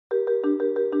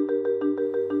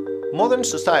Modern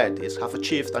societies have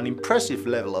achieved an impressive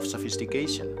level of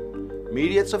sophistication.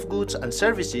 Myriads of goods and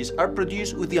services are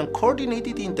produced with the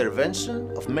uncoordinated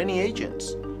intervention of many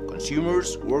agents: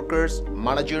 consumers, workers,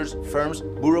 managers, firms,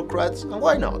 bureaucrats, and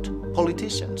why not,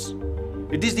 politicians.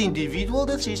 It is the individual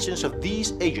decisions of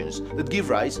these agents that give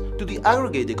rise to the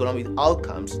aggregate economic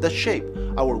outcomes that shape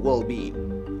our well-being: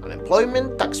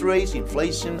 unemployment, tax rates,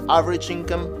 inflation, average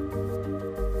income.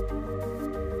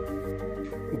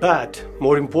 But,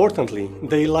 more importantly,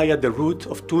 they lie at the root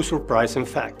of two surprising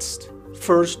facts.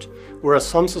 First, whereas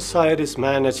some societies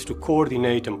manage to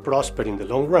coordinate and prosper in the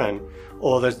long run,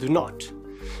 others do not.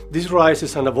 This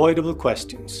raises unavoidable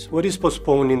questions. What is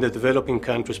postponing the developing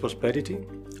countries' prosperity?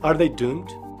 Are they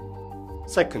doomed?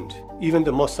 Second, even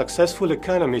the most successful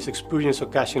economies experience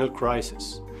occasional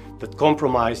crises that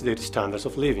compromise their standards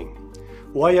of living.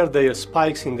 Why are there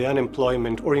spikes in the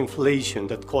unemployment or inflation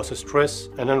that cause stress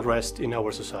and unrest in our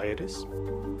societies?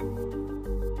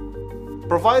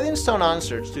 Providing sound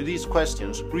answers to these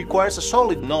questions requires a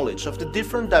solid knowledge of the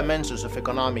different dimensions of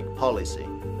economic policy.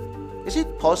 Is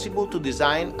it possible to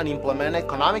design and implement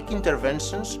economic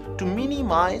interventions to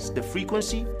minimize the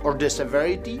frequency or the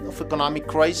severity of economic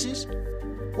crises?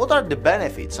 What are the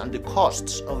benefits and the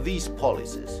costs of these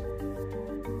policies?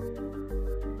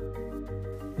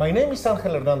 My name is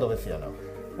Ángel Hernando Veciano.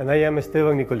 And I am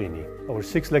Esteban Nicolini. Our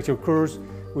 6-lecture course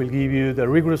will give you the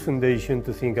rigorous foundation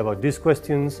to think about these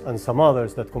questions and some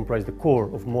others that comprise the core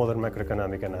of modern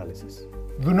macroeconomic analysis.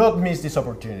 Do not miss this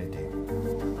opportunity.